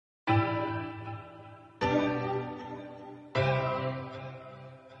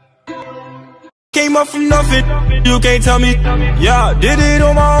came up from nothing, you can't tell me. Yeah, did it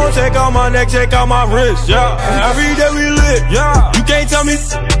on my own, check out my neck, check out my wrist. Yeah, every day we lit. Yeah, you can't tell me.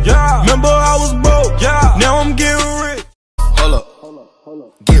 Yeah, remember I was broke. Yeah, now I'm getting rich. Hold up.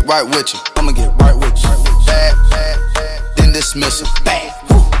 Get right with you. I'ma get right with you. Bad, then dismiss it. Bad.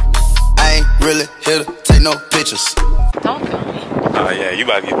 I ain't really here to take no pictures. Don't film me. Yeah, you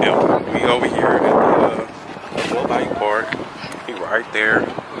about to get filmed. We over here at the bike park. We right there.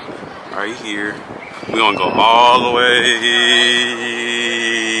 Right here. We gonna go all the way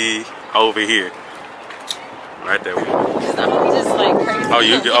over here. Right there. Cause I'm just like crazy.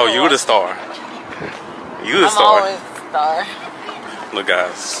 Oh, you the star. You the star. I'm always the star. Look,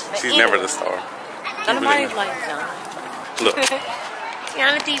 guys, she's never the star. Nobody's like John. Look.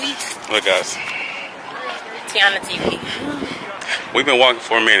 Tiana TV. Look, guys. Tiana TV. We've been walking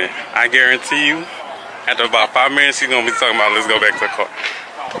for a minute. I guarantee you, after about 5 minutes, she's gonna be talking about let's go back to the car.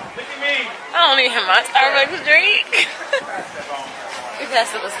 I don't even have my Starbucks drink. We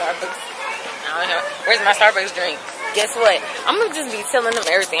passed to the Starbucks. I don't know. Where's my Starbucks drink? Guess what? I'm gonna just be telling them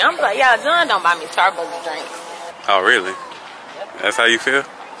everything. I'm like, yeah, John don't buy me Starbucks drinks. Oh, really? That's how you feel?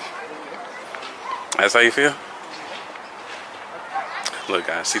 That's how you feel? Look,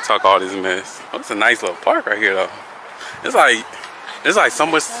 guys, she talk all this mess. Oh, it's a nice little park right here, though. It's like so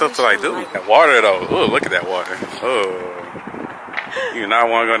much stuff to like do. That water, though. Oh, look at that water. Oh, you do not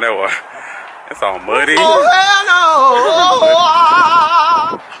want to go in that water. It's all muddy. Oh, hell no!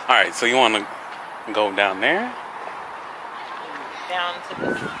 All right, so you want to go down there? Down to the,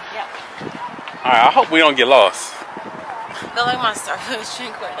 yeah. All right, I hope we don't get lost. I feel like my Starbucks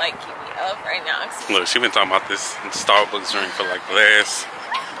drink would like keep me up right now. Look, she been talking about this Starbucks drink for like the last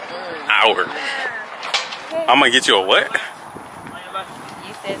hour. I'm gonna get you a what?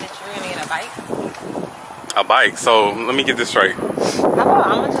 You said that you were gonna get a bike? A bike. So let me get this straight. How about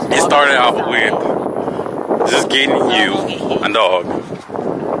I'm gonna just It started out with just getting you a dog.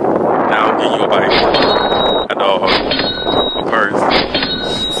 Now I'm getting you a bike, a dog, a purse,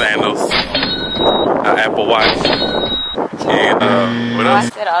 sandals, an Apple Watch, and what else? I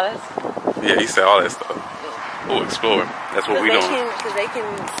said all this. Yeah, you said all that stuff. We'll explore. That's what we doing. Because they can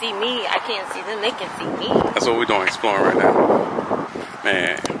see me. I can't see them. They can see me. That's what we doing, exploring right now.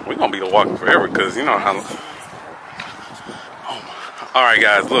 Man, we're gonna be walking forever because you know how. Oh. All right,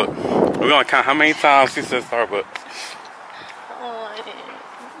 guys, look. We're gonna count how many times she said Starbucks.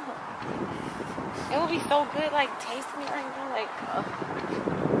 It would be so good, like tasting it right now, like.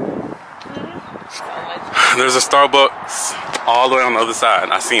 So much. There's a Starbucks all the way on the other side.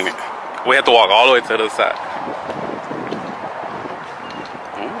 I seen it. We have to walk all the way to the other side.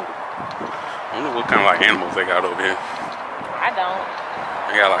 I wonder what kind of like animals they got over here. I don't.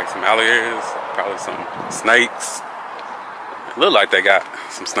 They got like some alligators, probably some snakes. Look like they got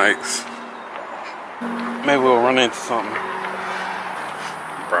some snakes. Maybe we'll run into something.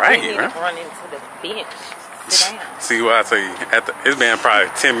 Right, we need to run into the bench. Sit down. See what I tell you? It's been probably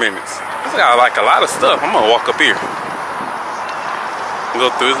 10 minutes. It's got like a lot of stuff. I'm gonna walk up here. Go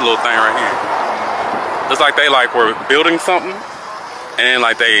through this little thing right here. Looks like they like were building something, and then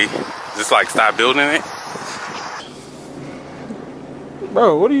like they just like stopped building it.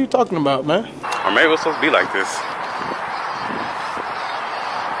 Bro, what are you talking about, man? Or maybe it's supposed to be like this.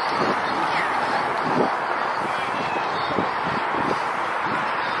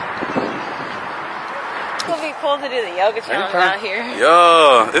 It's gonna be cool to do the yoga challenge out here.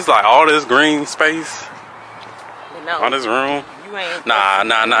 Yeah, it's like all this green space. No. On this room. You ain't. Nah.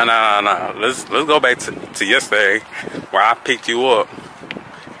 Let's go back to yesterday where I picked you up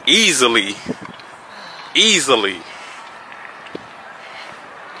easily.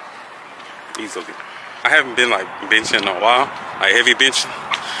 I haven't been like benching in a while, like heavy benching.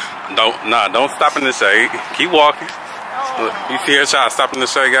 Don't stop in the shade. Keep walking. Look, you see her try to stop in the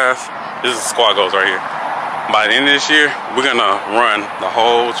shade, guys? This is squad goals right here. By the end of this year, we're gonna run the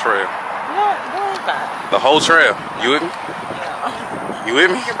whole trail. What is that? The whole trail. You with me? Yeah. You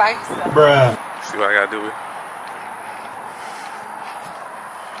with me? You're by yourself. Bruh. See what I gotta do with?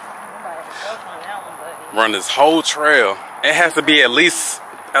 Run this whole trail. It has to be at least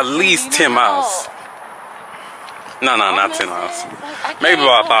 10 miles. No, not 10 miles. Like, maybe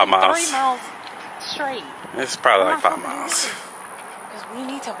about 5 miles. 3 miles straight. It's probably like 5 miles. Because we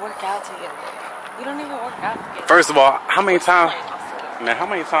need to work out together. We don't even work out together. First of all, how many times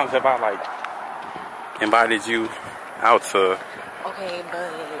have I like invited you out to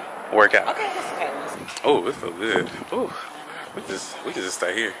work out? Okay, that's okay. Oh, it feels good. Oh, we can just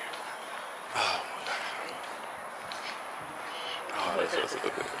stay here. Oh my God. Oh, that feels so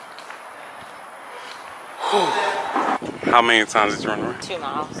good. Whew. How many times did you run around? 2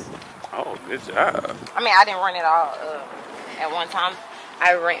 miles. Oh, good job. I mean, I didn't run it all at one time.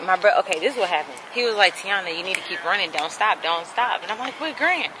 I ran my brother. Okay, this is what happened. He was like, Tiana, you need to keep running. Don't stop. Don't stop. And I'm like, but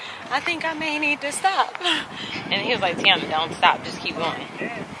Grant, I think I may need to stop. And he was like, Tiana, don't stop. Just keep going.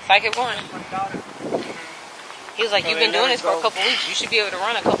 So I kept going. He was like, you've been doing this for a couple weeks. You should be able to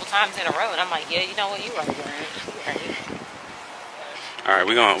run a couple times in a row. And I'm like, yeah, you know what? You're right, Grant. You're right. All right,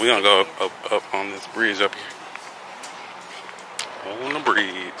 we're gonna go up on this bridge up here. On the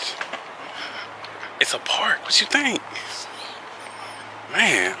bridge. It's a park. What you think?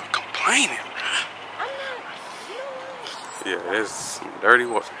 Man, I'm complaining. Yeah, it's some dirty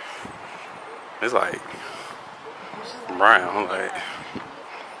water. It's like brown, like.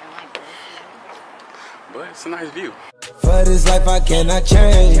 But it's a nice view. For this life I cannot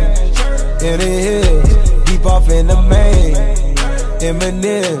change. In the hills, deep off in the main.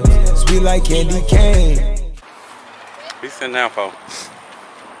 M&M's, sweet like candy cane. We sitting down, folks.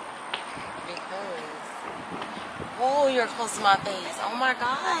 Oh, you're close to my face. Oh my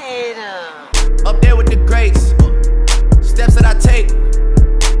God. Up there with the greats. Steps that I take,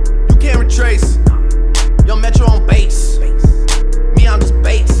 you can't retrace. Yo, Metro on base. Me, I'm just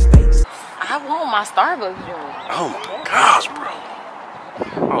base. I want my Starbucks drink. Oh my gosh, bro.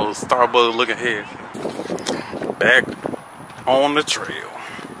 Oh, Starbucks looking head. Back on the trail.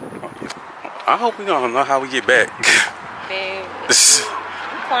 I hope we gonna know how we get back. Babe, you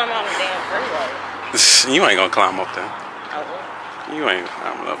climb out the damn freeway. You ain't gonna climb up there. Oh, You ain't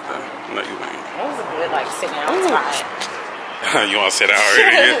climbing up there. No, you ain't. that was a good, like, sitting down spot. You wanna sit down already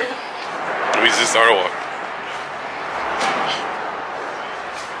again? We just started walking.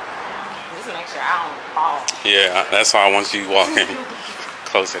 Just make sure I don't fall. Yeah, that's why I want you walking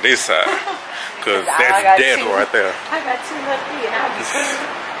close to this side. Cause that's dead right there. I got 2 left feet and I'll be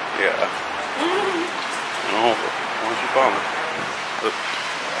Yeah. No, once you falling. Look.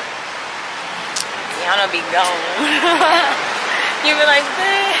 Tiana be gone. You be like,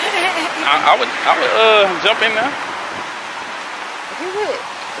 I would jump in there. you would.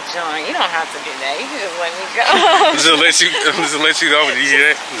 John, you don't have to do that. You can just let me go. just let you go. You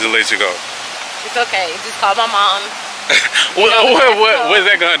hear that? Just let you go. It's okay. Just call my mom. What's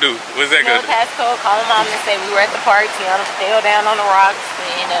that gonna do? What's that gonna do? Passcode. Call my mom and say we were at the park. Tiana fell down on the rocks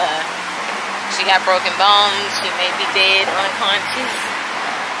and she got broken bones. She may be dead, unconscious.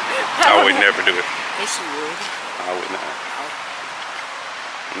 I would never do it. Yes, you would. I would not.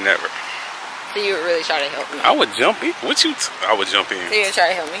 Never. So you would really try to help me? I would jump in. I would jump in. So you would try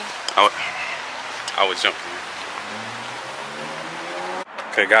to help me? I would jump in.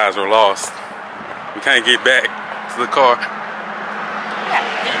 Okay, guys, we're lost. We can't get back to the car.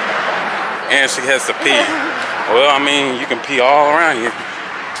 And she has to pee. Well, I mean, you can pee all around here.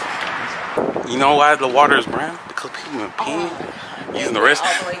 You know why the water is brown? Because people been peeing. Using the rest.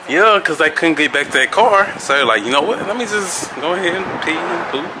 Yeah, because they couldn't get back to their car. So they're like, you know what? Let me just go ahead and pee and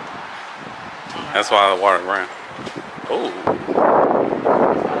poop. That's why the water's brown. Oh.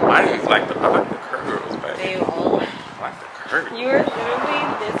 I like the curls, baby. I like the curls. You were literally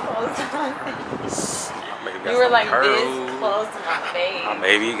this close to my face. You were like this close to my face. My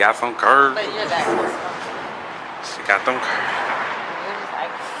baby got some curves. But you're that close to my face. She got them curves. You're just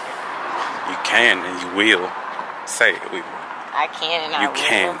like, You can and you will. Say it. I can and I will. You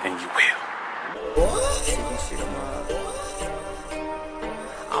can and you will.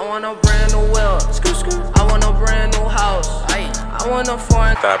 I want a brand new wheel. I want a brand new house. I want a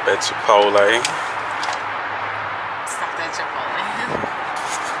foreign. Stop at Chipotle. Stop that Chipotle.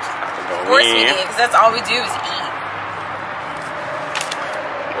 Of course we did, because that's all we do is eat.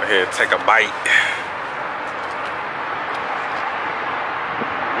 Go ahead, take a bite.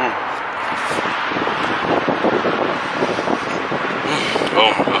 Oh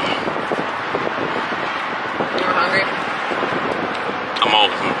my God. You're hungry? I'm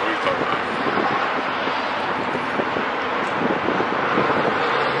always hungry. What are you talking about?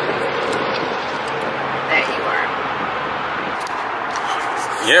 There you are.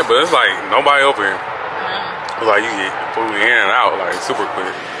 Yeah, but it's like nobody over here. It's like you get food in and out like super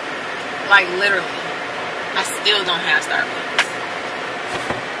quick. Like literally. I still don't have Starbucks.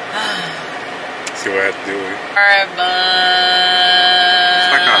 See what I have to do with it. Starbucks.